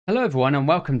Hello everyone and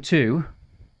welcome to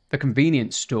the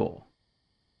convenience store.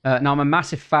 Now I'm a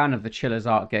massive fan of the Chilla's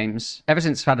art games. Ever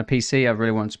since I've had a PC I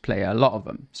really wanted to play a lot of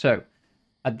them. So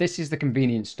this is the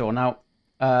convenience store. Now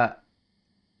I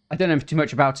don't know too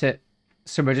much about it,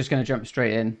 so we're just going to jump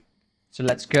straight in. So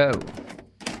let's go.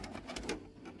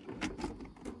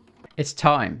 It's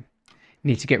time.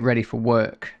 Need to get ready for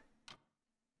work.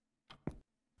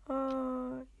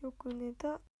 よく寝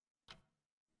た。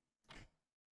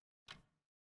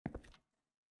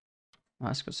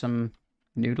 That's got some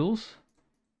noodles.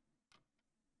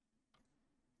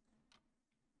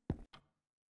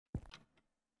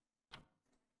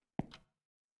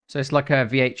 So it's like a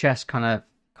VHS kind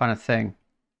of thing.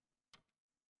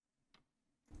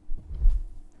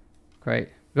 Great.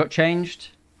 We got changed.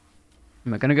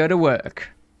 And we're gonna go to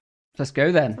work. Let's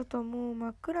go then. 外もう真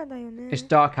っ暗だよね。 It's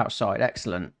dark outside.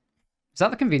 Excellent. Is that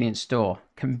the convenience store?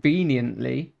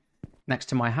 Conveniently next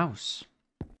to my house.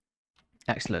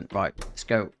 Excellent. Right, let's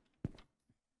go.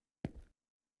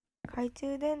 懐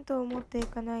中電灯を持ってい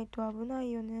かないと危な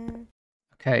いよね。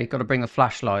 Okay, got to bring the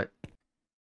flashlight.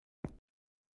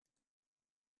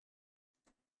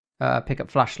 Pick up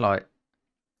flashlight.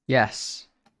 Yes.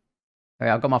 Okay,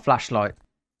 I've got my flashlight.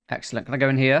 Excellent. Can I go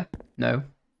in here? No.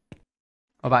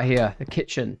 What about here? The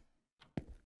kitchen.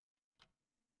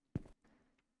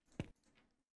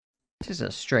 This is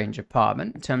a strange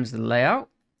apartment in terms of the layout.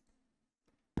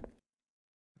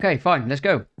 Okay, fine. Let's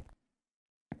go.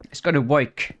 Let's go to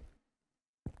work.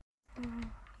 行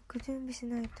く準備し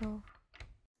ないと。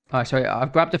 Alright, so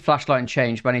I've grabbed a flashlight and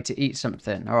changed, but I need to eat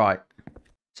something. Alright.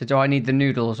 So do I need the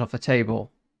noodles off the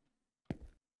table?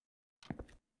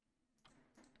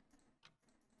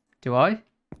 Do I?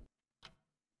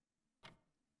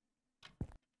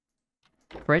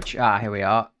 Fridge? Ah, here we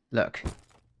are. Look.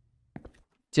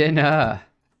 Dinner.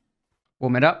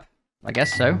 Warm it up? I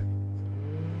guess so.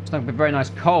 It's not going to be very nice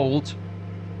cold.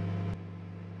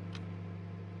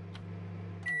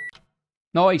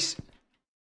 Nice.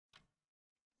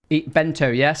 Eat bento,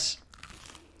 yes?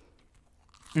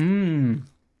 Mmm.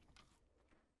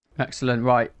 Excellent.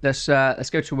 Right, let's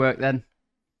go to work then.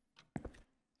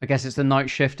 I guess it's the night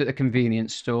shift at the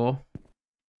convenience store.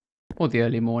 Or the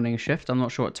early morning shift. I'm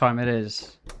not sure what time it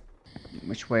is.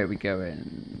 Which way are we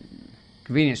going?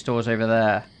 Convenience store's over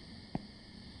there.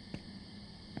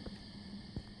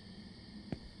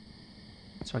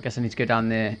 So I guess I need to go down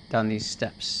these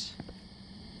steps.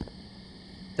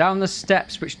 Down the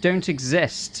steps which don't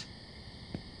exist.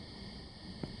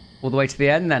 All the way to the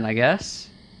end then, I guess.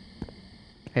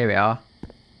 Here we are.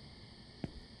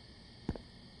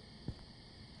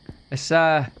 Let's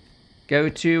go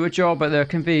to a job at the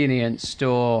convenience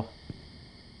store.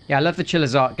 Yeah, I love the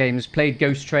Chilla's art games. Played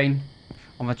Ghost Train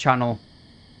on the channel.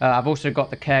 I've also got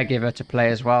the Caregiver to play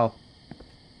as well,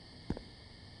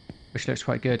 which looks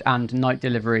quite good, and Night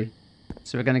Delivery.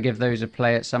 So we're going to give those a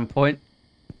play at some point.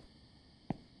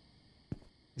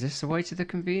 Is this the way to the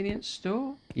convenience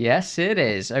store? Yes, it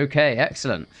is. Okay,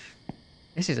 excellent.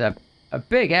 This is a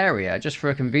big area just for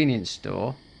a convenience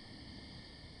store.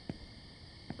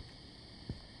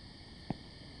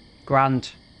 Grand.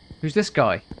 Who's this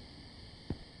guy?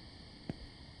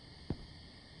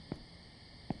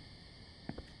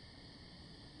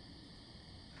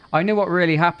 I know what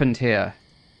really happened here.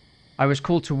 I was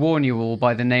called to warn you all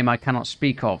by the name I cannot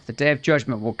speak of. The day of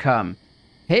judgment will come.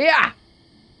 Here!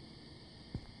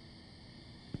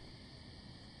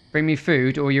 Bring me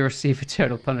food or you receive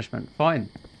eternal punishment. Fine.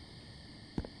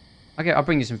 Okay, I'll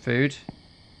bring you some food.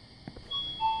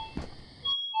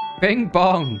 Bing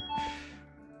bong.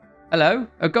 Hello?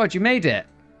 Oh god, you made it.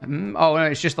 Oh no,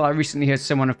 it's just that I recently heard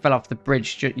someone fell off the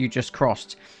bridge you just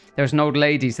crossed. There was an old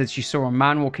lady said she saw a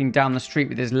man walking down the street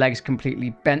with his legs completely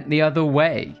bent the other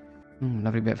way.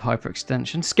 Lovely bit of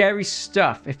hyperextension. Scary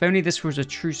stuff. If only this was a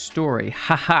true story.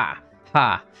 Ha ha.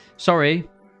 Ha. Sorry.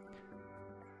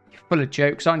 You're full of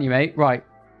jokes, aren't you, mate? Right.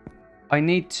 I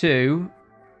need to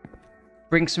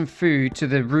bring some food to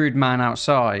the rude man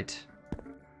outside.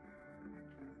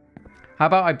 How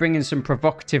about I bring in some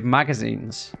provocative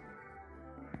magazines?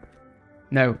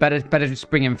 No, better just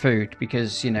bring him food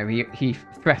because, you know, he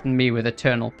threatened me with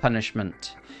eternal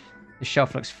punishment. This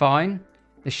shelf looks fine.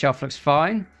 This shelf looks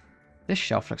fine. This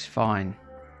shelf looks fine.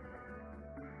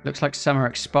 Looks like some are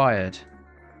expired.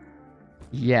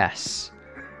 Yes.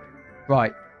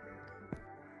 Right.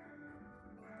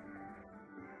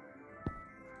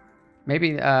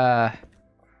 Maybe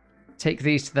take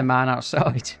these to the man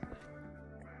outside.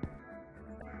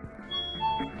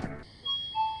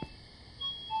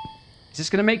 Is this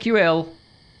going to make you ill?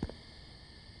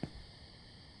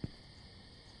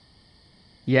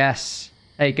 Yes.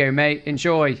 There you go, mate.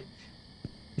 Enjoy.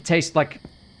 It tastes like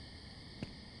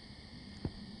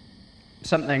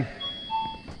something.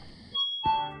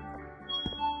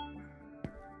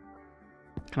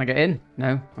 Can I get in?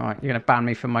 No? Alright, you're going to ban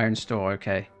me from my own store.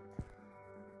 Okay.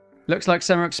 Looks like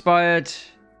some are expired.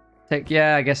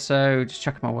 Yeah, I guess so. Just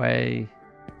chuck them away.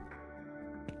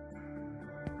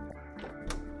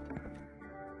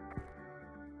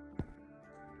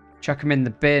 Chuck them in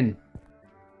the bin.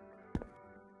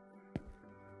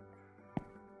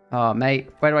 Oh, mate.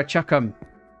 Where do I chuck them?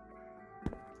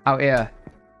 Out here.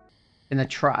 In the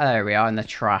trash. There we are, in the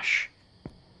trash.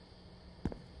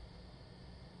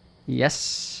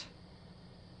 Yes.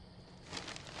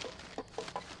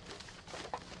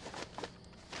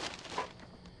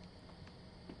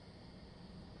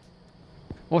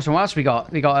 Awesome. What else we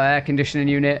got? We got an air conditioning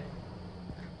unit.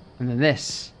 And then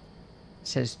this. It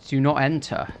says, do not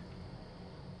enter.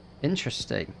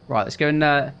 Interesting. Right, let's go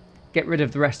and get rid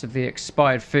of the rest of the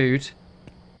expired food.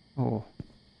 Oh.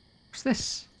 What's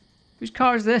this? Whose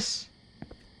car is this?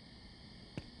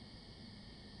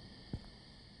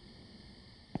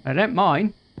 I don't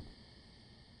mind.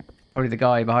 Probably the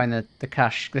guy behind the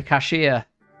cashier.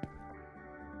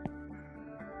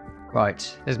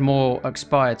 Right, there's more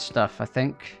expired stuff, I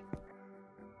think.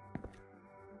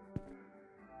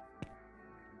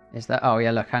 Is that? Oh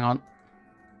yeah, look, hang on.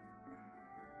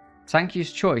 Thank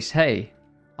you's choice. Hey,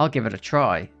 I'll give it a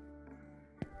try.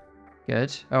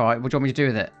 Good. Alright, what do you want me to do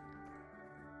with it?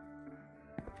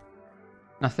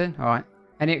 Nothing? Alright.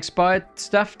 Any expired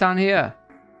stuff down here?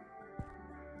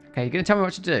 Okay, you're going to tell me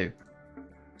what to do?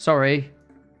 Sorry.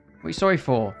 What are you sorry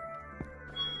for?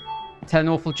 Telling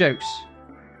awful jokes.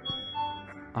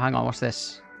 Oh, hang on, what's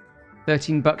this?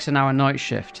 $13 an hour night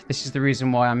shift. This is the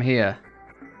reason why I'm here.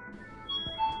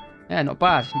 Yeah, not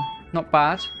bad. Not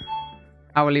bad.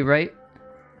 Hourly rate.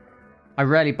 I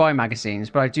rarely buy magazines,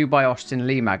 but I do buy Austin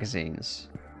Lee magazines.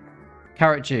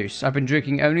 Carrot juice. I've been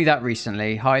drinking only that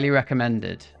recently. Highly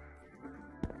recommended.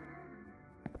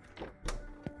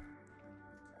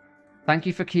 Thank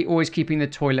you for always keeping the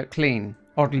toilet clean.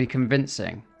 Oddly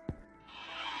convincing.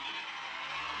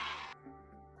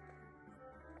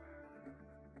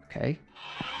 Okay.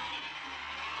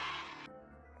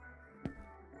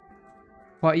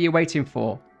 What are you waiting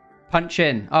for? Punch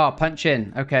in. Oh, punch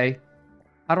in. Okay.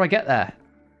 How do I get there?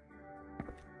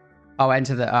 Oh,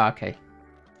 enter the... Ah, okay.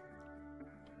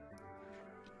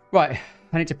 Right.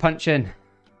 I need to punch in.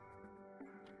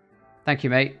 Thank you,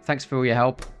 mate. Thanks for all your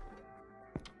help.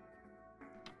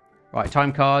 Right,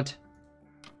 time card.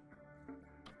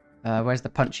 Where's the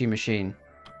punchy machine?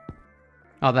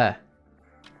 Oh, there.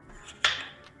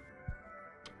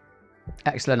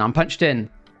 Excellent, I'm punched in.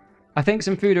 I think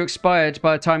some food are expired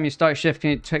by the time you start shift.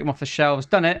 Can you take them off the shelves?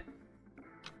 Done it.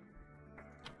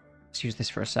 Let's use this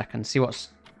for a second. See what's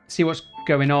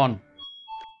going on.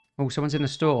 Oh, someone's in the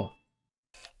store.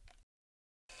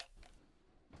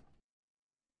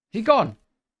 He gone.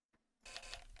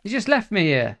 He just left me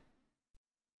here.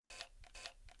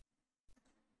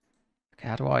 Okay,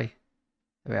 how do I...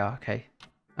 There we are, okay.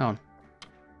 Hang on.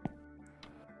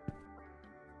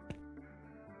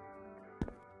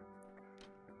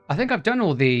 I think I've done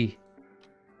all the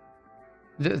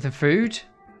food.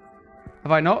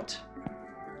 Have I not?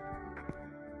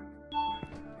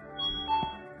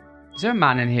 Is there a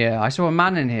man in here? I saw a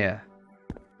man in here.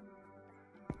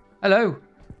 Hello.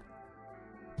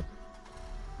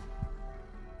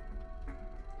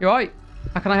 You alright?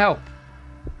 How can I help?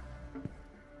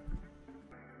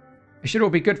 It should all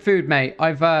be good food, mate.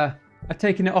 I've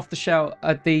taken it off the shelf,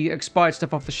 the expired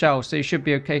stuff off the shelf, so you should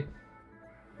be okay.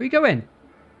 Where you going?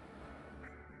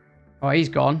 Oh, he's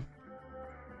gone.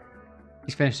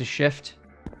 He's finished his shift.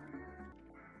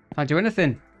 Can't do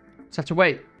anything. Just have to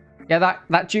wait. Yeah,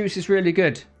 that juice is really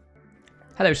good.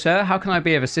 Hello, sir. How can I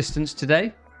be of assistance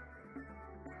today?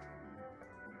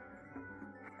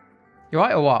 You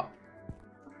right or what?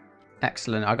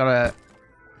 Excellent. I gotta...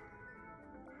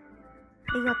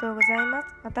 ありがとうございま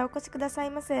す。またお越しくださ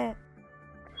いませ。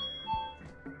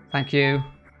 Thank you.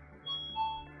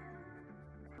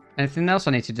 Anything else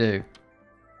I need to do?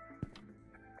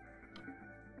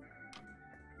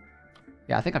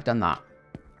 Yeah, I think I've done that.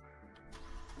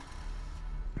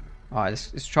 Alright,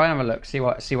 let's try and have a look. See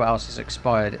what else is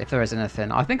expired, if there is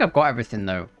anything. I think I've got everything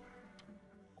though.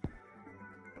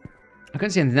 I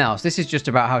couldn't see anything else. This is just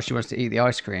about how she wants to eat the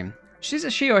ice cream. Is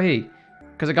it she or he?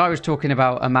 Because a guy was talking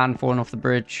about a man falling off the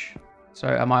bridge. So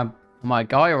am I a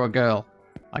guy or a girl?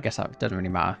 I guess that doesn't really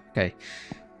matter. Okay.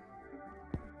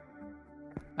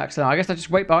 Excellent. I guess I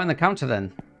just wait behind the counter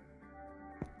then.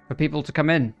 For people to come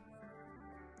in.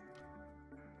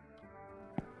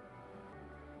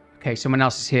 Okay, someone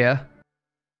else is here.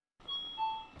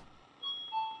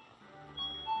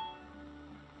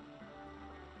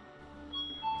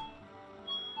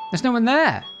 There's no one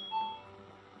there.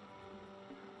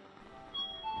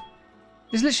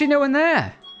 There's literally no one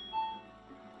there.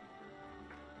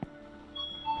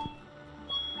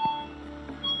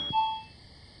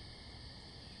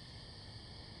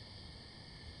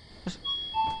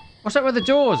 What's up with the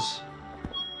doors?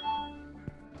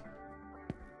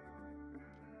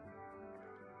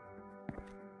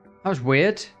 That was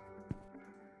weird.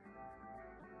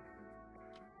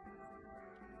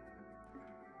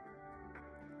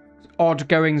 Odd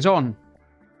goings on.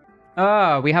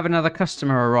 Ah, we have another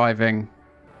customer arriving.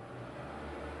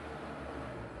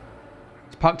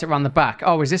 It's parked it around the back.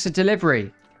 Oh, is this a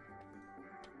delivery?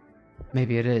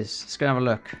 Maybe it is. Let's go and have a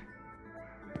look.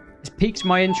 It's piqued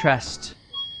my interest.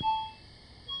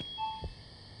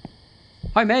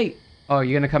 Hi, mate. Oh,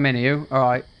 you're going to come in, are you? All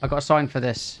right. I got a sign for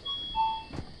this.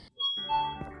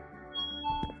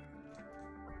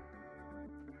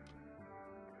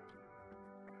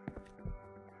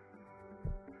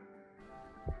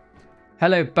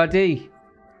 Hello, buddy.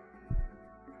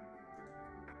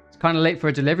 It's kind of late for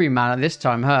a delivery man at this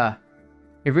time, huh?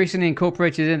 We've recently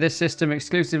incorporated in this system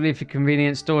exclusively for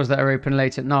convenience stores that are open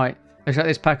late at night. Looks like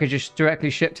this package is directly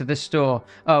shipped to this store.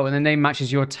 Oh, and the name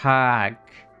matches your tag.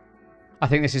 I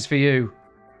think this is for you.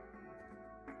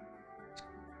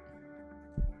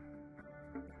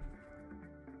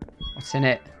 What's in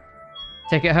it?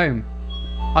 Take it home.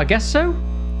 I guess so.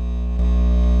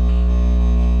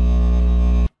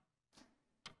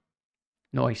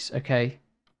 Nice, okay.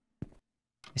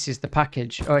 This is the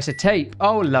package. Oh, it's a tape.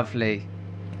 Oh, lovely.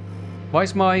 Why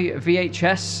is my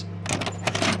VHS...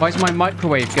 Why is my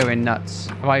microwave going nuts?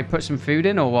 Have I put some food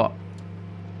in or what?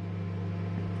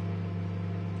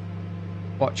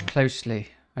 Watch closely.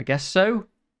 I guess so.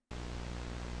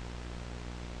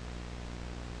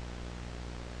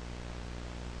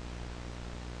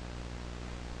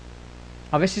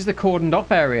 Oh, this is the cordoned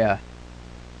off area.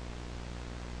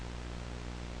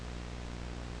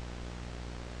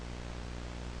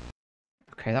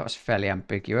 Okay, that was fairly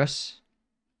ambiguous.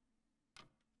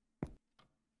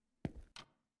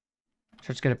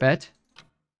 Should I just go to bed?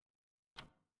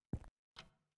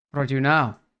 What do I do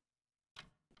now?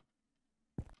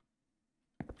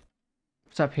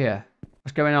 What's up here?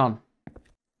 What's going on?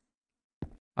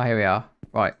 Oh, here we are.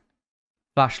 Right.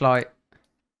 Flashlight.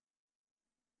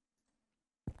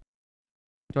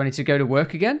 Do I need to go to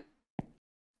work again?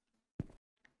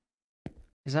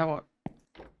 Is that what...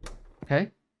 Okay.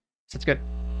 So that's good.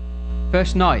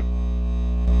 First night.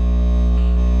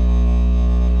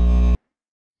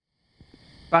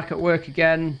 Back at work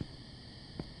again.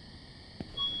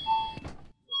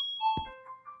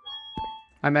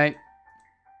 Hi, mate.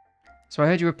 So I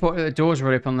heard you report that the doors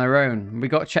were open on their own. We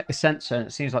got to check the sensor and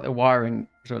it seems like the wiring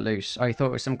was loose. I thought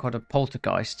it was some kind of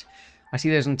poltergeist. I see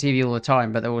those on TV all the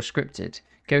time, but they're all scripted.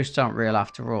 Ghosts aren't real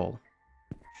after all.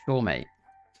 Sure, mate.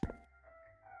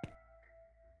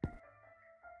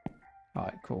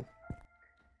 Alright, cool.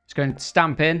 Just going to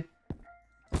stamp in.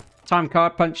 Time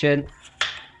card, punch in.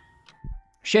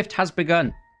 Shift has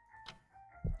begun.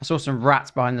 I saw some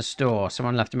rats behind the store.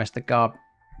 Someone left left the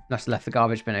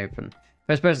garbage bin open.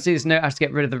 First person to see this note has to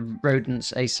get rid of the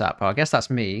rodents ASAP. Oh, I guess that's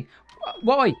me.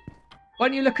 Why? Why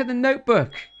don't you look at the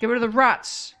notebook? Get rid of the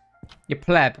rats. You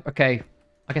pleb. Okay.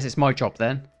 I guess it's my job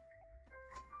then.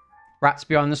 Rats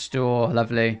behind the store.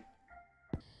 Lovely.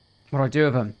 What do I do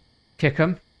with them? Kick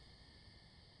them?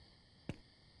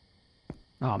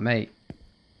 Oh, mate.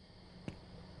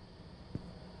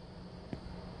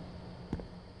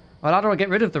 Well, how do I get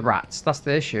rid of the rats? That's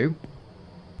the issue.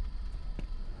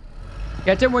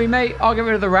 Yeah, don't worry, mate. I'll get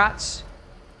rid of the rats.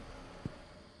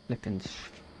 Flippin'.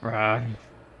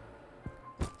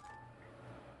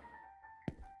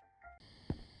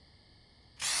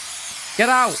 Get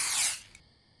out!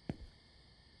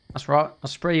 That's right. I'll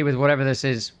spray you with whatever this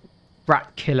is.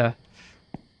 Rat killer.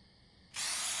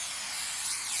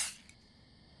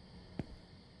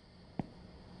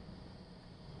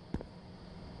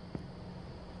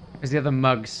 Where's the other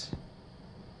mugs?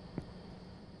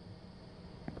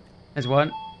 There's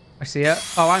one. I see it.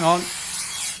 Oh, hang on.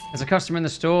 There's a customer in the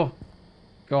store.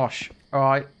 Gosh.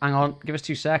 Alright, hang on. Give us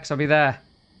 2 secs. I'll be there.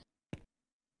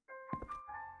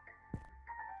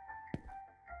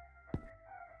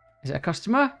 Is it a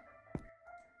customer?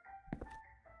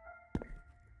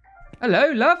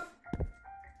 Hello, love.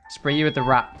 Spray you with the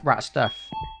rat stuff.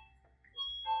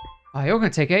 Oh, you're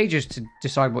going to take ages to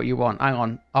decide what you want. Hang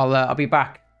on. I'll be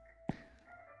back.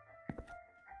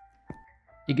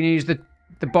 You can use the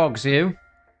bogs, you?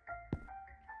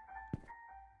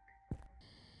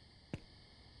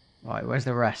 Right, where's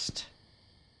the rest?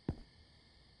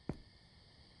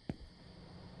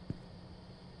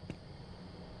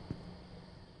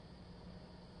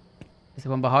 Is the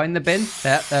one behind the bin?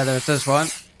 There's this one.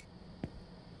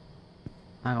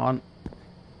 Hang on.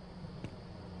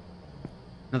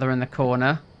 Another in the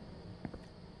corner.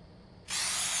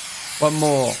 One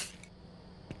more.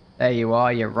 There you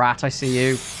are, you rat. I see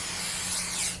you.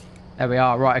 There we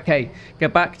are. Right, okay. Go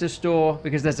back to the store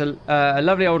because there's a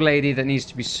lovely old lady that needs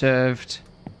to be served.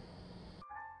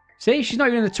 See, she's not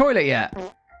even in the toilet yet.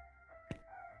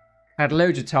 I had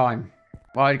loads of time.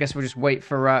 Well, I guess we'll just wait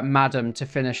for Madam to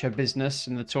finish her business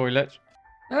in the toilet.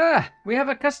 Ah, we have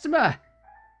a customer.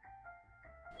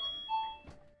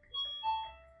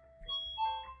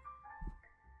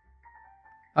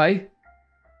 Hey,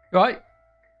 right?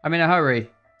 I'm in a hurry.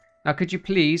 Now, could you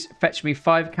please fetch me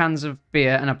 5 cans of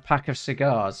beer and a pack of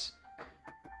cigars?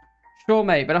 Sure,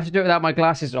 mate, but I have to do it without my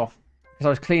glasses off because I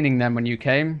was cleaning them when you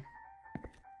came.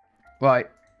 Right,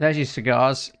 there's your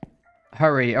cigars.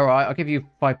 Hurry, alright, I'll give you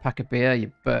 5 pack of beer,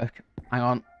 you Burke. Hang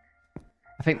on.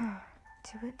 I think...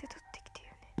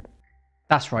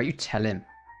 That's right, you tell him.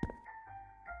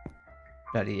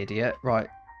 Bloody idiot. Right.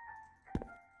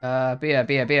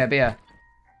 Beer.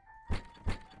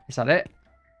 Is that it?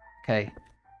 Okay.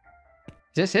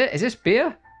 Is this it? Is this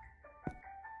beer?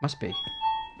 Must be.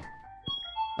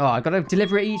 Oh, I gotta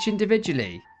deliver it each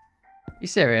individually. You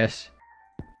serious?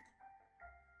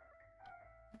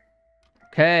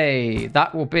 Okay,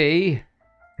 that will be...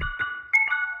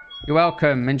 You're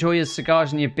welcome. Enjoy your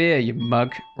cigars and your beer, you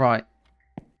mug. Right.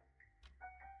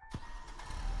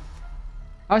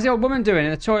 How's the old woman doing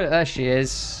in the toilet? There she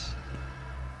is.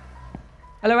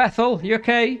 Hello, Ethel. You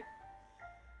okay?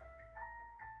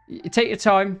 You take your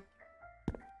time.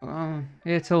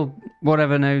 Here till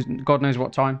whatever knows, God knows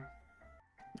what time.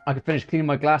 I could finish cleaning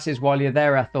my glasses while you're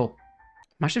there, Ethel.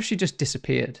 Imagine if she just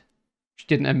disappeared. She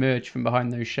didn't emerge from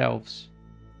behind those shelves.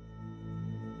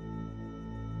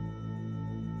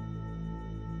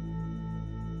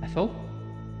 Ethel?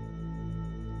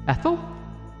 Ethel?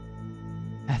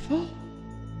 Ethel?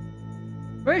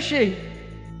 Where is she?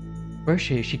 Where is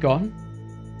she? Is she gone?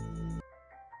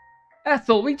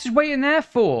 Ethel, what are you just waiting there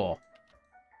for?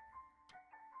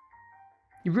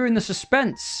 You ruined the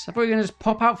suspense. I thought you were going to just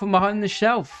pop out from behind the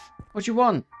shelf. What do you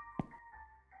want?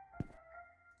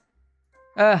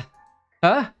 Huh?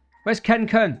 Where's Ken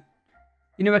Kun?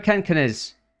 You know where Ken Kun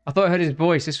is? I thought I heard his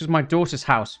voice. This was my daughter's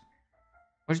house.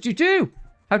 What did you do?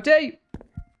 How dare you?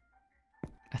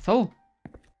 Ethel?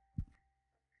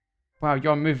 Wow,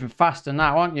 you're moving faster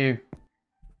now, aren't you?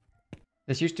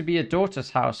 This used to be your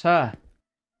daughter's house, huh?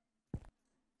 A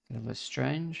little bit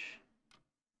strange.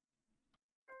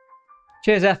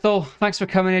 Cheers, Ethel. Thanks for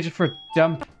coming here just for a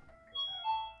dump.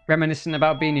 Reminiscing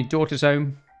about being your daughter's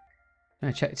home.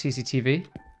 Gonna check the CCTV.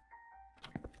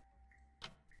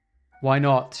 Why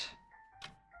not?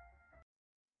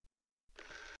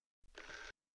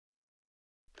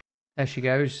 There she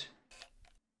goes.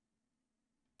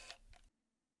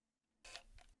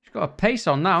 She's got a pace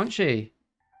on now, hasn't she?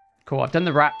 Cool, I've done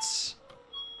the rats.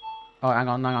 Oh, hang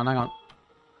on.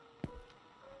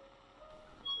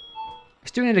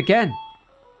 It's doing it again.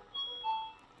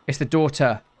 It's the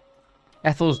daughter.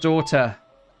 Ethel's daughter.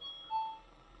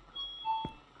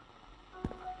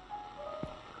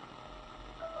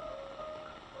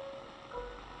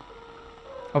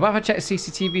 Oh, about if I check the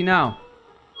CCTV now?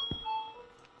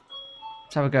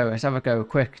 Let's have a go.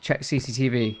 Quick, check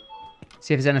CCTV.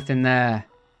 See if there's anything there.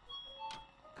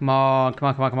 Come on.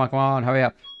 Hurry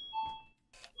up.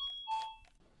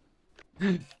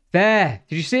 There.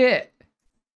 Did you see it?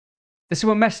 There's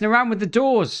someone messing around with the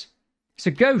doors. It's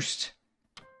a ghost.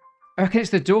 I reckon it's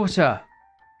the daughter.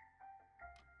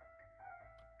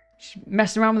 She's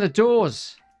messing around with the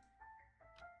doors.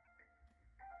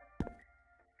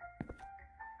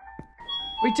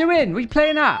 What are you doing? What are you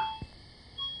playing at?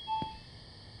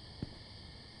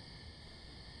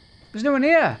 There's no one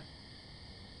here.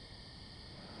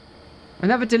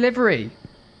 Another delivery.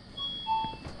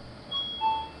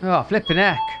 Oh, flipping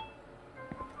heck.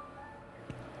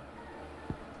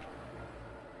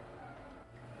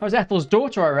 That was Ethel's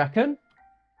daughter, I reckon.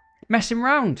 Messing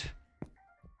around.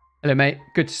 Hello, mate.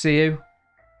 Good to see you.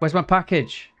 Where's my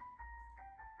package?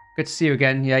 Good to see you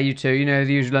again. Yeah, you too. You know,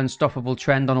 the usual unstoppable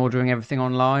trend on ordering everything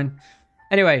online.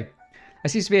 Anyway, there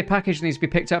seems to be a package that needs to be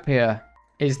picked up here.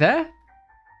 Is there?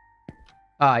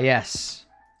 Ah, yes.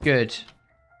 Good.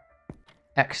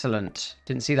 Excellent.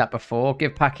 Didn't see that before.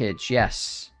 Give package.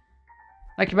 Yes.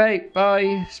 Thank you, mate.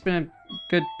 Bye. It's been a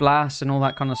good blast and all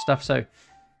that kind of stuff, so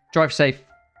drive safe.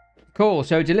 Cool.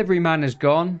 So delivery man is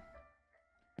gone.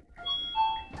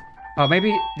 Oh,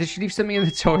 maybe... Did she leave something in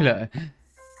the toilet?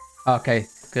 Okay,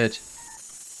 good.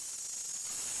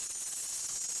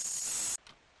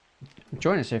 I'm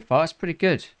enjoying it so far. It's pretty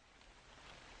good.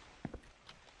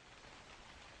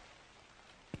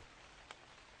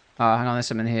 Oh, hang on, there's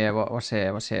something here. What's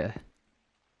here? What's here?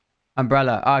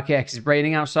 Umbrella. Oh, okay, because it's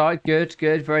raining outside. Good,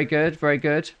 good, very good, very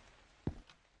good.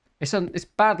 It's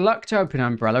bad luck to open an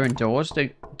umbrella indoors.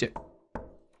 Don't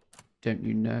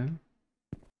you know?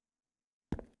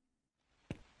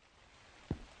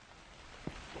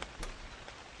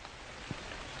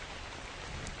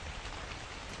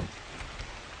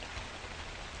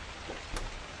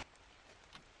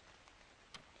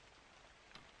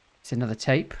 It's another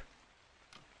tape.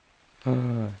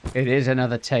 It is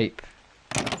another tape.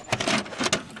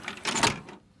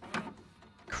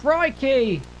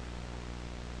 Crikey!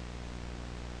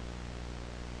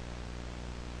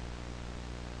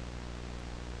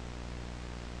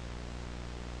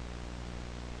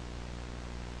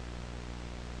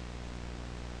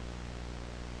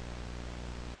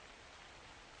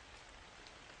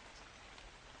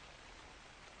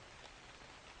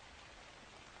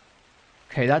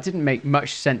 Okay, that didn't make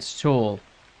much sense at all,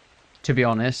 to be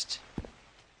honest.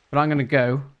 But I'm going to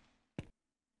go.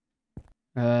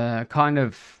 Kind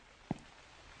of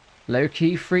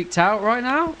low-key freaked out right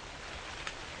now.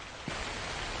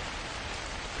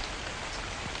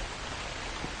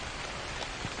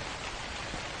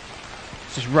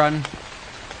 Let's just run.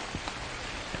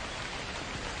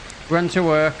 Run to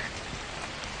work.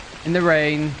 In the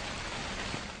rain.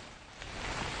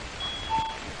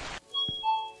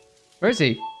 Where is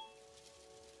he?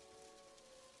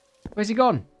 Where's he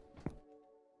gone?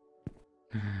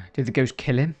 Did the ghost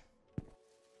kill him?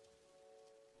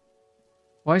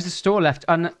 Why is the store left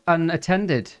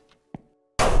unattended?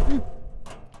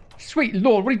 Sweet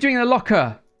Lord, what are you doing in the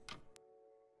locker?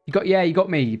 You got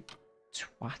me, you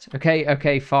twat.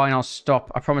 Okay, fine, I'll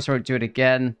stop. I promise I won't do it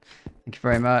again. Thank you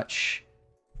very much.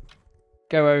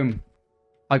 Go home.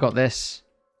 I got this.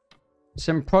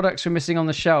 Some products were missing on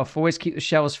the shelf. Always keep the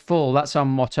shelves full. That's our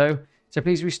motto. So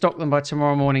please restock them by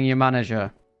tomorrow morning, your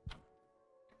manager.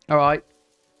 Alright.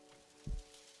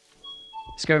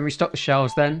 Let's go and restock the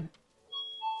shelves then.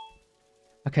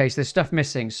 Okay, so there's stuff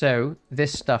missing. So,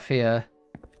 this stuff here.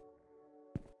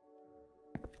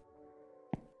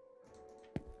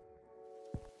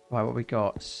 Right, what we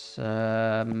got?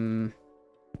 Okay,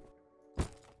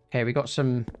 we got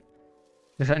some...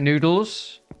 Looks like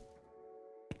noodles.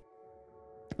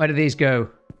 Where do these go?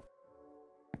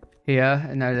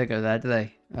 Here? No, they go there, do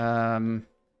they?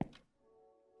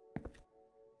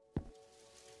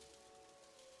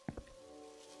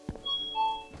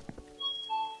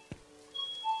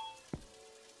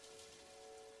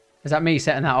 Is that me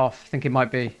setting that off? I think it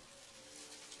might be.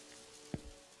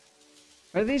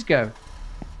 Where do these go?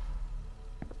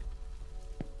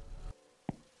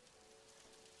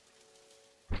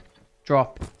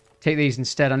 Drop. Take these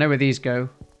instead. I know where these go.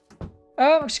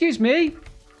 Oh, excuse me.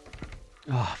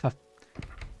 Oh, what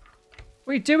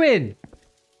are you doing?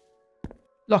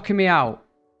 Locking me out.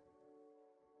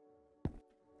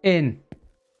 In.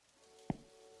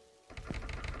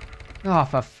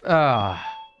 Oh,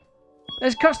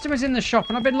 there's customers in the shop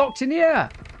and I've been locked in here.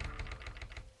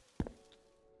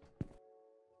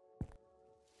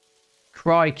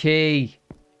 Crikey.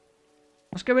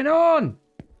 What's going on?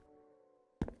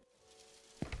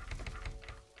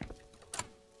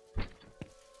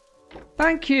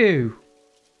 Thank you.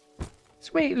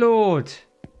 Sweet Lord.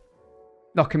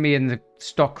 Locking me in the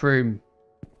stock room.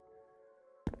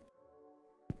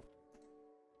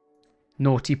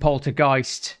 Naughty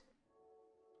poltergeist.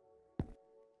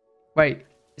 Wait,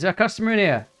 is there a customer in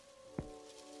here?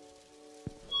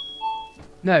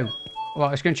 No. Well,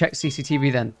 I was going to check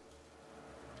CCTV then.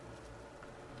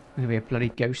 There's going to be a bloody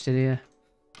ghost in here.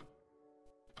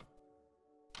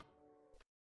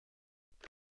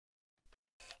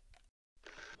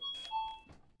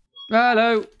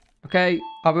 Hello. Okay,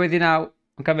 I'll be with you now.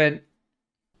 I'm coming.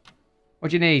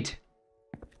 What do you need?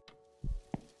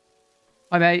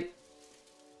 Hi, mate.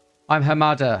 I'm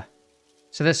Hamada.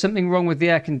 So there's something wrong with the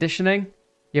air conditioning?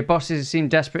 Your bosses seem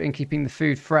desperate in keeping the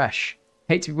food fresh.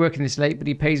 Hate to be working this late, but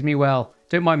he pays me well.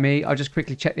 Don't mind me. I'll just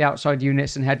quickly check the outside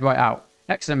units and head right out.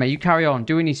 Excellent, mate. You carry on.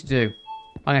 Do what you need to do.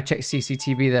 I'm going to check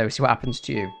CCTV, though. See what happens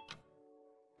to you.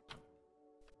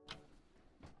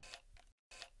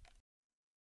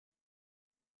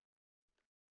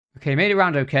 Okay, made it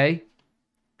round okay.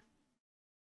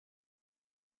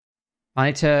 I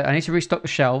need to restock the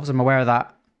shelves. I'm aware of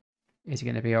that. Is he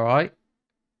going to be all right?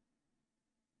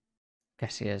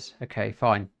 Guess he is. Okay,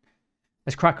 fine.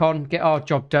 Let's crack on. Get our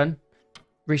job done.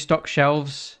 Restock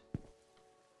shelves.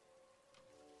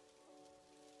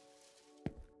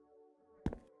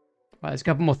 Right, there's a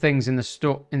couple more things in the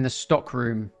stock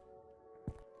room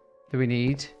that we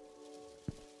need.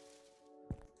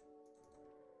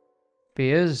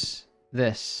 Beers.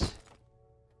 this.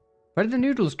 Where did the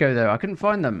noodles go, though? I couldn't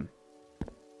find them.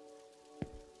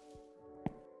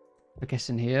 I guess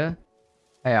in here.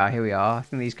 Hey, here we are. I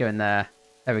think these go in there.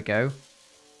 There we go.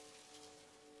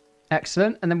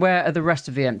 Excellent. And then where are the rest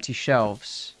of the empty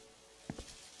shelves?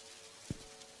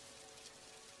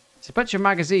 There's a bunch of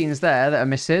magazines there that are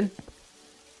missing.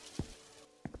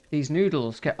 These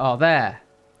noodles get... Oh, there.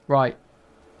 Right.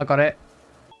 I got it.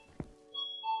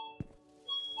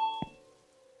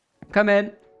 Come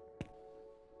in.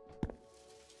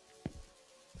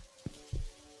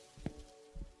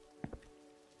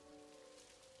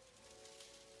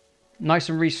 Nice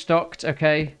and restocked.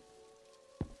 Okay.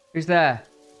 Who's there?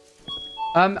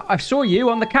 I saw you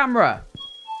on the camera.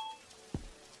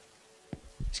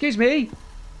 Excuse me.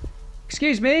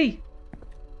 Excuse me.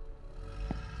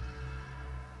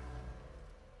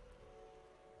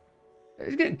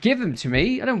 Give them to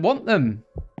me. I don't want them.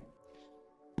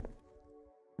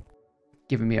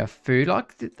 Giving me a food.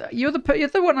 Like you're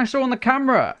the one I saw on the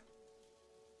camera.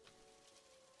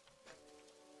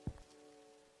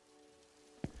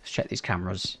 Let's check these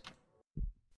cameras.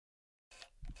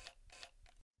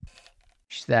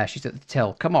 She's there. She's at the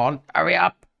till. Come on. Hurry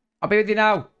up. I'll be with you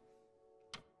now.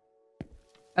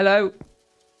 Hello.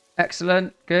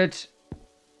 Excellent. Good.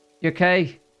 You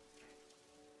okay?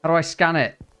 How do I scan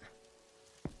it?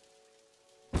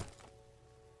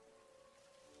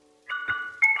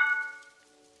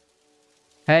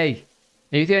 Hey.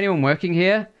 Are you the only one working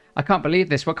here? I can't believe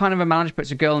this. What kind of a manager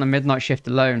puts a girl on a midnight shift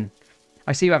alone?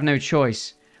 I see you have no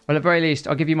choice. Well, at the very least,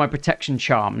 I'll give you my protection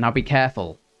charm. Now be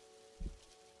careful.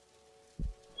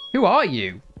 Who are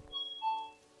you?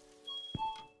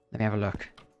 Let me have a look.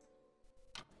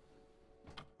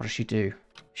 What does she do?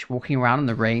 She's walking around in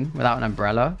the rain without an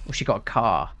umbrella? Or she got a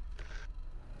car?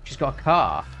 She's got a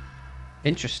car.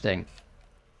 Interesting.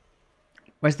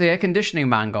 Where's the air conditioning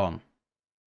man gone?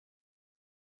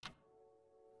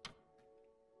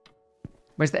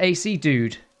 Where's the AC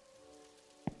dude?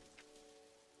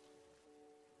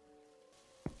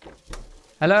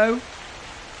 Hello?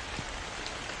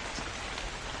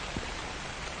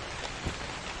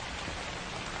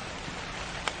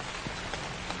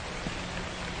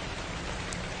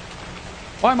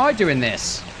 Why am I doing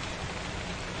this?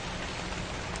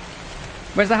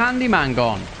 Where's the handyman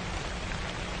gone?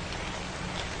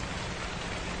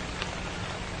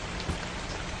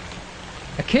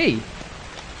 A key?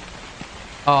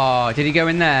 Oh, did he go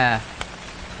in there?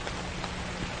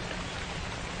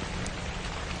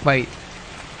 Wait.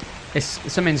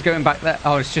 Something's going back there.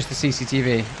 Oh, it's just the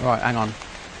CCTV. Right, hang on.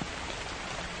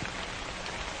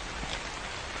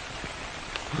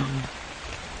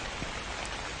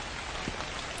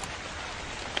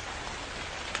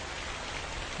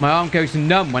 My arm goes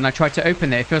numb when I try to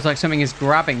open it. It feels like something is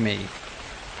grabbing me.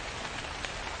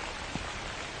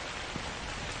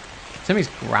 Something's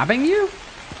grabbing you?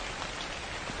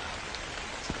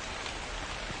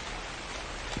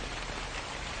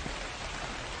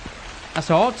 That's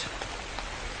odd.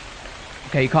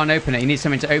 Okay, you can't open it. You need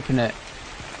something to open it.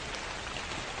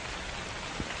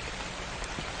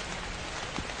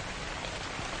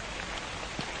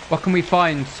 What can we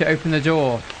find to open the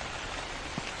door?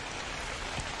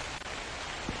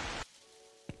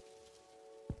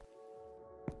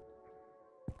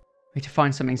 We need to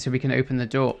find something so we can open the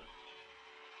door.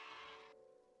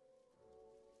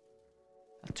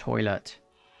 A toilet.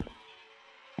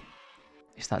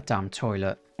 It's that damn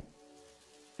toilet.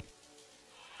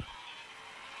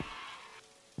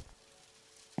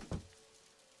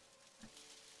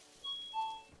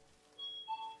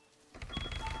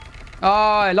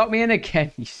 Oh, lock me in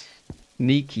again, you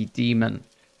sneaky demon.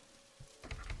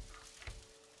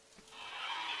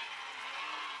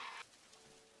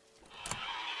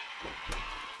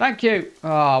 Thank you.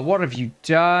 Oh, what have you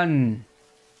done?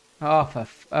 Oh,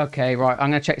 okay, right. I'm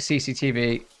going to check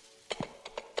CCTV.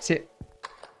 Sit.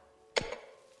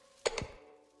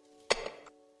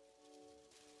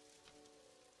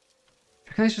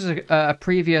 I think this was a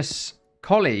previous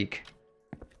colleague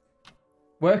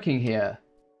working here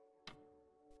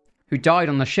who died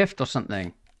on the shift or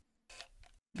something.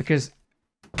 Because...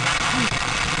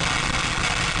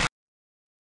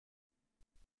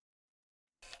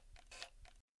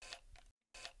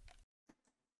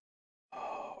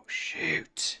 Oh,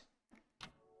 shoot.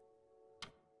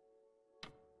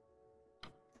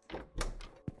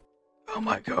 Oh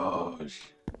my gosh.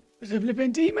 There's a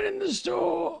flipping demon in the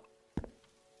store.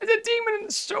 There's a demon in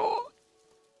the store.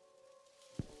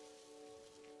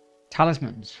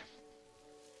 Talismans.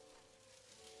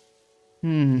 What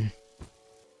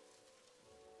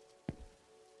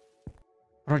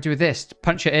do I do with this?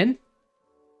 Punch it in?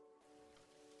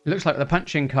 It looks like the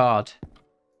punching card.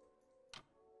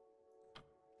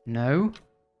 No.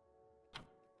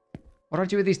 What do I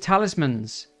do with these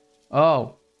talismans?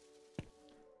 Oh.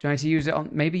 Do I need to use it on...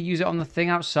 Maybe use it on the thing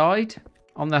outside?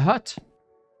 On the hut?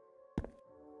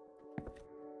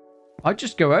 I'd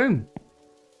just go home.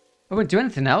 I wouldn't do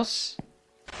anything else.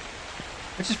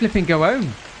 I'd just flipping go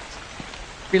home.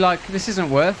 Be like, this isn't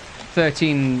worth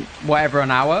 13 whatever an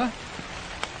hour.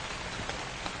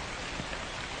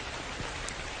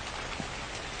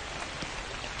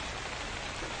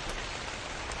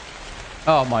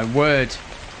 Oh my word.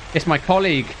 It's my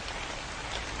colleague.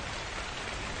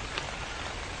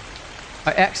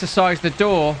 I exercised the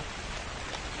door.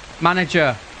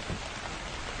 Manager.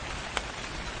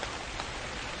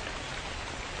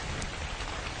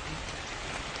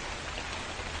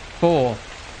 Four.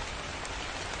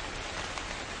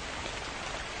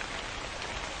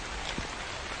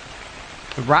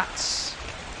 The rats.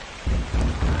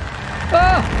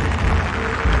 Ah!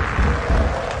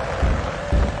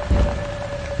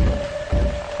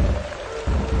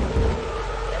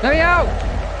 Let me out!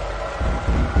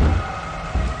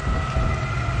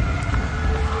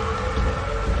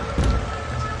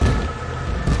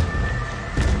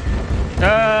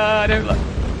 I don't like...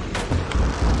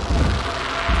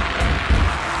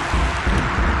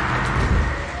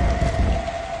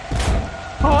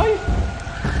 Hi!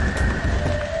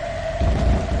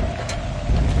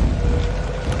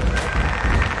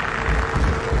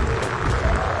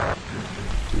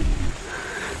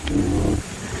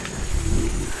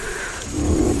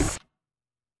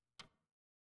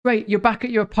 Wait, you're back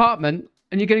at your apartment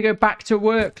and you're going to go back to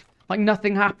work like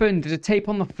nothing happened. There's a tape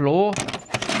on the floor.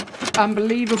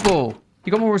 Unbelievable.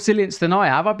 You got more resilience than I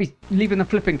have. I'd be leaving the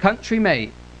flipping country,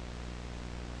 mate.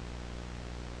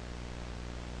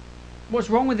 What's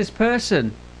wrong with this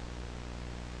person?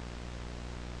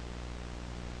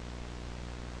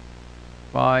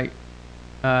 Right.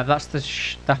 That's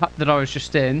the hut that I was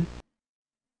just in.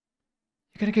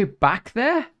 You're going to go back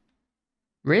there?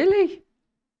 Really?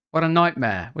 What a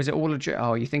nightmare. Was it all a dream?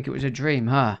 Oh, you think it was a dream,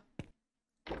 huh?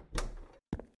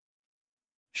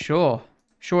 Sure.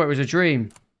 Sure it was a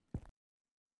dream.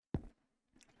 It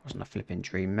wasn't a flipping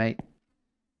dream, mate.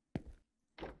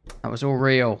 That was all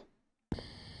real.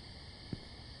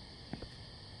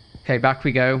 Okay, back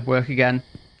we go. Work again.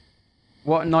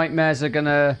 What nightmares are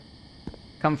gonna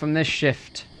come from this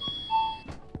shift?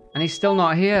 And he's still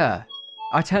not here.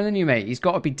 I'm telling you, mate, he's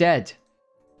got to be dead.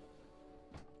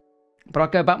 But I'll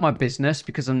go about my business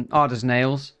because I'm hard as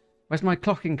nails. Where's my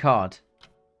clocking card?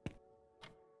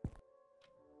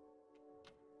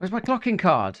 Where's my clocking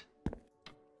card?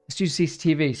 Let's do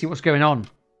CCTV, see what's going on.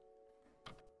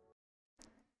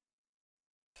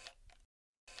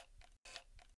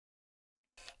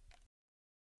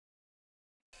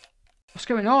 What's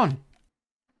going on?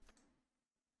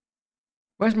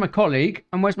 Where's my colleague?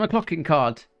 And where's my clocking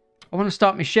card? I want to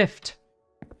start my shift.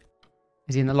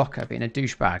 Is he in the locker being a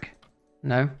douchebag?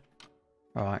 No?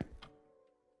 Alright.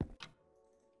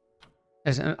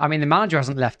 I mean, the manager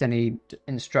hasn't left any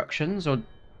instructions or...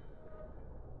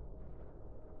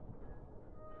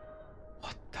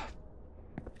 What the...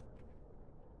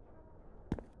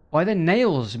 Why are there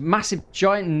nails? Massive,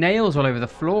 giant nails all over the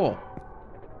floor.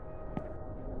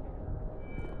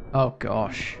 Oh,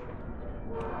 gosh.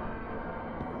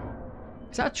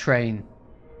 Is that a train?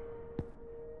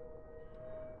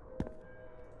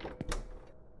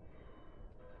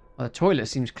 Well, the toilet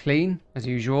seems clean, as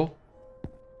usual.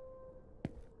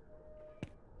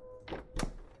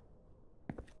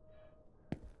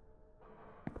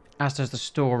 As does the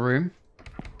storeroom.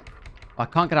 I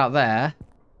can't get out there.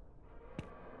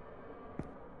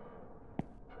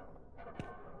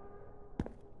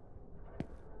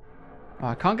 Oh,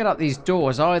 I can't get out these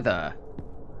doors either.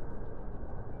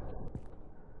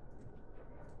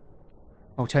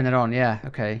 Oh, turn it on. Yeah,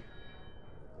 okay.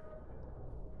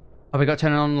 Have we got to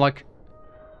turn it on, like,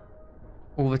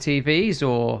 all the TVs,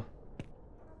 or...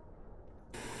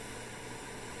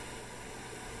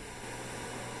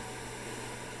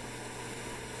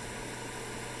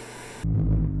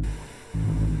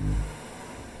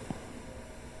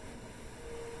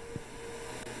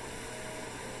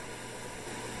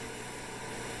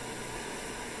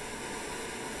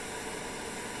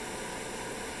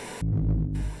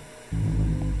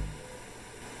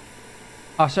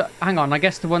 Oh, so, hang on, I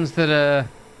guess the ones that are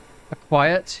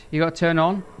quiet, you got to turn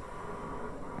on.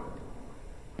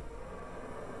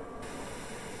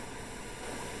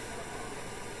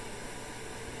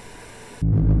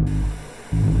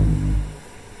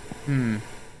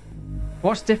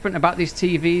 What's different about these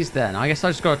TVs then? I guess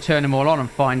I just got to turn them all on and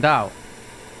find out.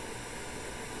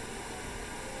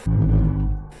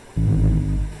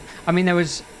 I mean, there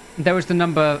was the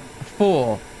number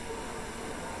 4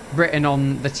 written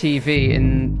on the TV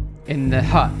in the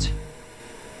hut.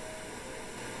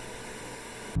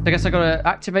 I guess I gotta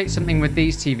activate something with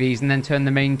these TVs and then turn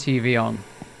the main TV on.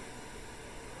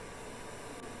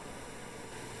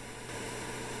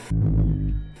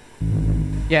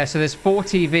 Yeah, so there's 4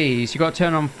 TVs. You got to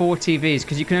turn on 4 TVs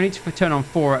because you can only turn on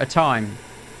 4 at a time.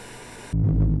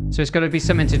 So it's got to be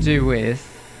something to do with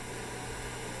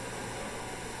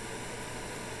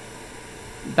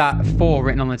that 4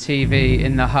 written on the TV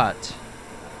in the hut.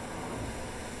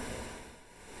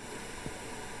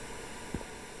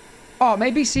 Oh,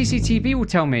 maybe CCTV will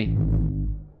tell me.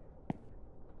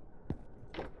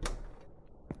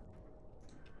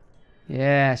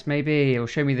 Yes, maybe it'll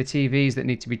show me the TVs that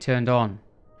need to be turned on.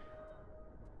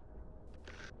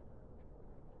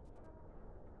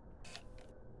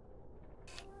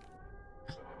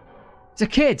 It's a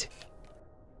kid.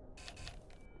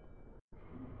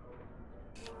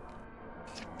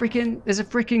 There's a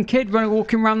freaking kid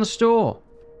walking around the store.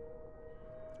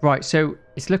 Right, so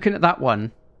it's looking at that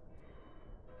one.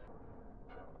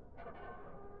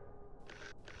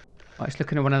 Oh, it's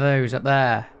looking at one of those up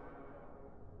there.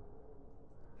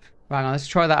 Hang on, let's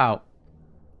try that out.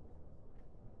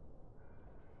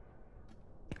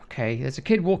 Okay, there's a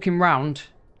kid walking round,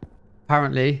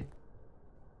 apparently.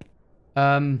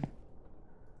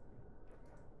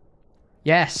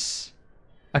 Yes.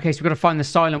 Okay, so we've got to find the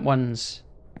silent ones.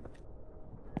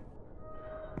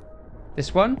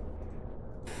 This one?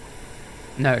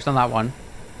 No, it's not that one.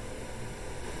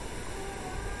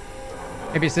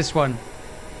 Maybe it's this one.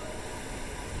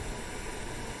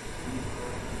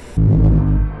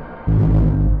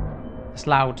 It's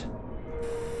loud.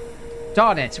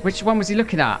 Darn it. Which one was he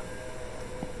looking at?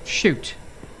 Shoot.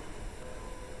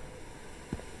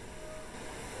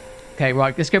 Okay,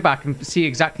 right. Let's go back and see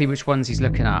exactly which ones he's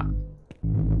looking at.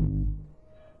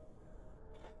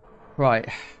 Right.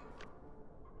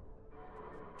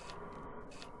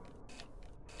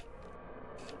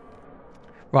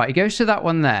 Right, he goes to that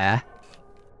one there.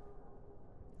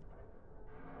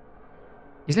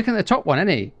 He's looking at the top one, isn't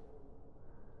he?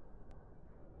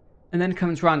 And then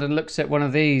comes round and looks at one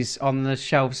of these on the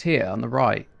shelves here on the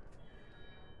right.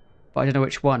 But I don't know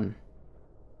which one.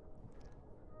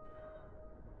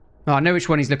 Oh, I know which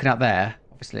one he's looking at there,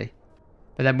 obviously.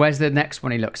 But then where's the next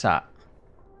one he looks at?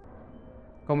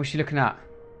 Go on, what's she looking at?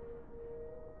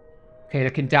 Okay,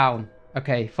 looking down.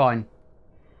 Okay, fine.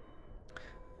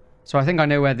 So I think I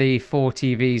know where the 4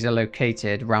 TVs are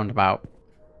located, roundabout.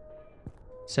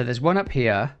 So there's one up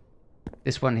here.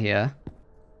 This one here.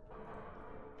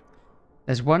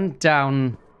 There's one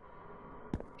down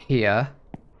here.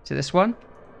 Is it this one?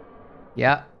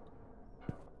 Yeah.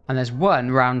 And there's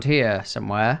one round here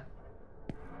somewhere.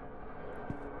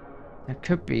 It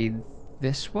could be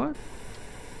this one.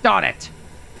 Darn it!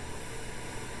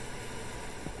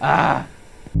 Ah!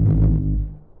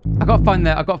 I've got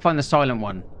to find the silent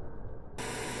one.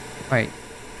 Wait.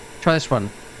 Try this one.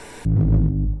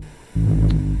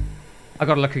 I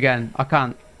gotta look again. I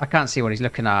can't see what he's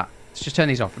looking at. Let's just turn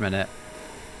these off for a minute.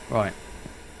 Right.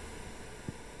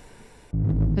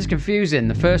 This is confusing.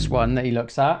 The first one that he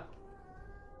looks at.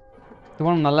 The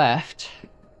one on the left.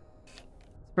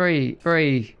 Very,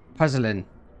 very puzzling.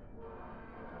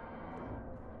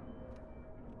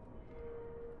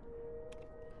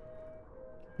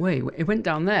 Wait, it went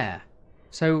down there.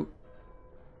 So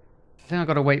I think I've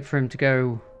got to wait for him to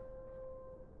go.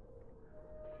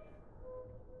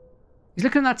 He's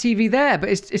looking at that TV there, but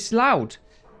it's loud.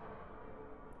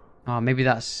 Oh, maybe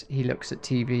that's... He looks at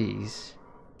TVs.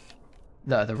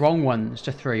 The wrong ones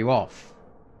to throw you off.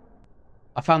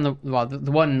 I found the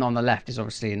one on the left is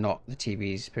obviously not the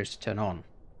TV is supposed to turn on.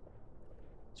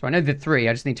 So I know the 3.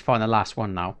 I just need to find the last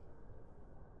one now.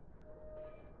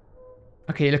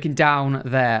 Okay, you're looking down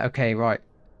there. Okay, right.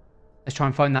 Let's try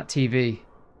and find that TV.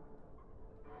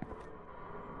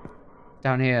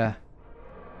 Down here.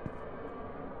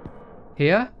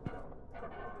 Here?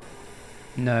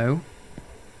 No.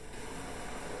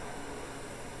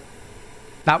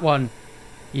 That one.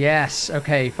 Yes.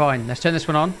 Okay, fine. Let's turn this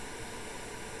one on.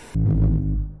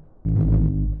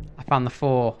 I found the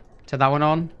 4. Turn that one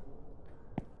on.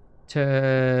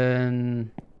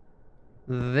 Turn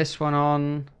this one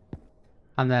on.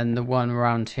 And then the one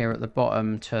around here at the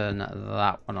bottom, turn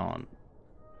that one on.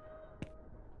 Is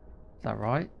that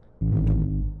right?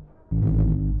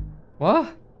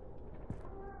 What?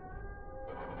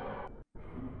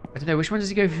 I don't know. Which one does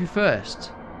he go through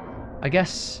first? I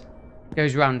guess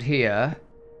goes around here,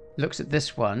 looks at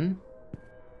this one.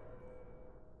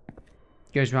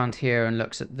 Goes around here and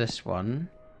looks at this one.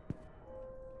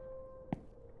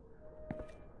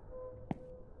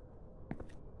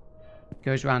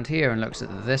 Goes around here and looks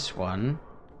at this one.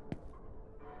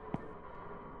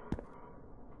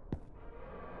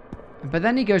 But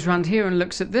then he goes around here and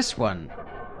looks at this one.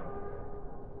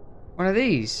 One of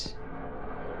these.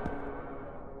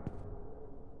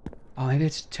 Oh, maybe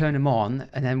it's to turn him on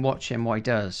and then watch him what he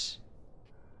does.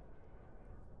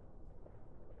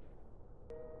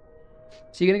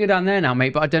 So you're going to go down there now,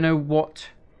 mate, but I don't know what...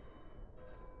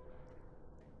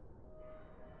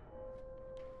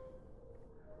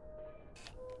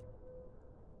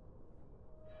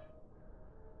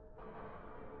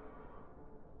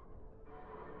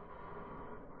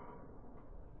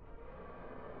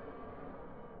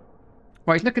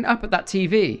 Right, he's looking up at that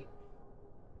TV.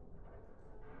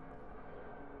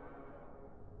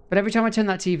 But every time I turn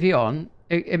that TV on,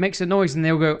 it makes a noise and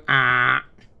they'll go, ah.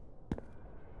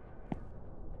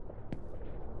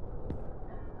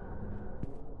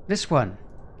 This one.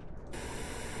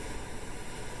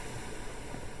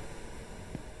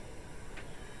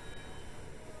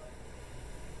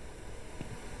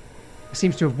 It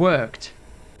seems to have worked.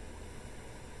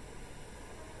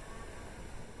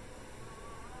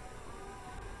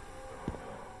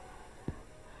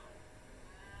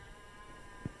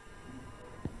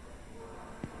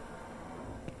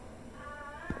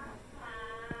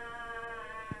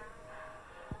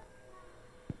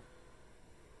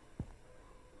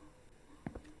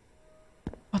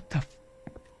 What the f...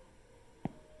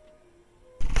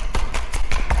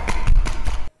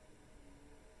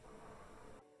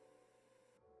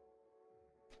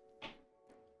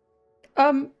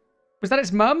 Was that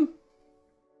its mum?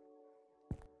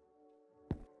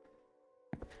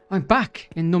 I'm back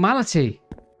in normality.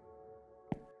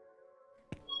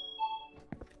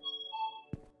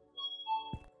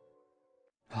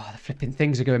 Oh, the flipping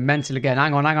things are going mental again.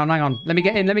 Hang on, hang on, hang on. Let me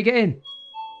get in, let me get in.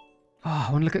 Oh,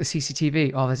 I want to look at the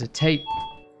CCTV. Oh, there's a tape.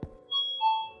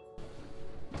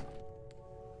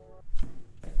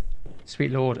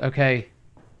 Sweet Lord. Okay.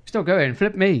 Still going.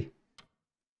 Flip me.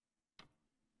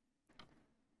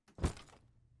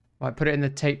 Right, put it in the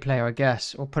tape player, I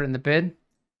guess. Or put it in the bin.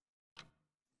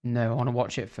 No, I want to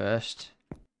watch it first.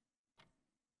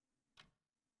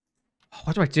 Oh,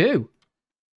 what do I do? Do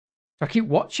I keep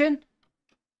watching?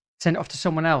 Send it off to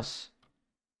someone else.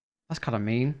 That's kind of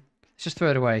mean. Let's just throw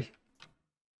it away.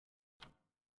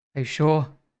 Are you sure?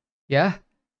 Yeah?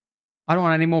 I don't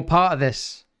want any more part of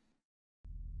this.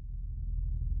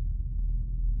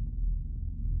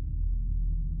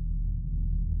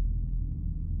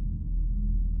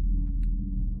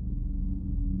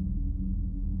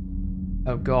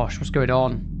 Oh gosh, what's going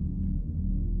on?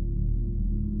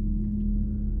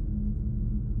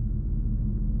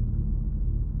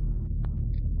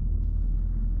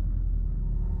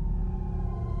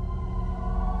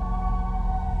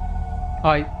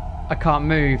 I can't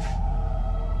move.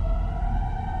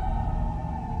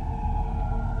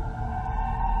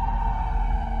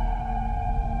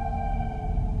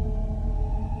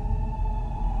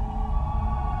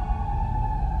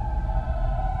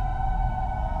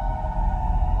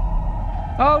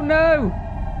 Oh no!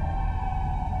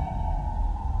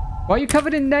 Why are you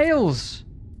covered in nails?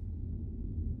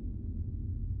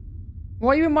 Why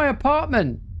are you in my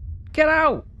apartment? Get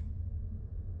out!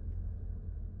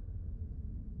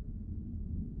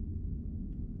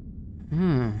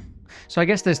 So I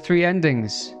guess there's 3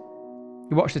 endings.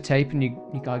 You watch the tape and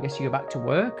I guess you go back to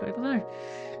work? I don't know.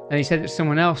 And he said it's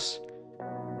someone else.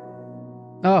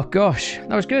 Oh gosh,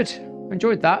 that was good. I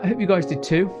enjoyed that. I hope you guys did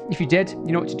too. If you did,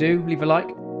 you know what to do. Leave a like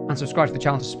and subscribe to the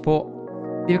channel to support.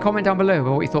 Leave a comment down below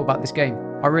about what you thought about this game.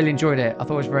 I really enjoyed it. I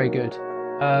thought it was very good.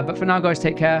 But for now, guys,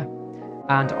 take care.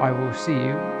 And I will see you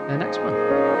in the next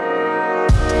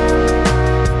one.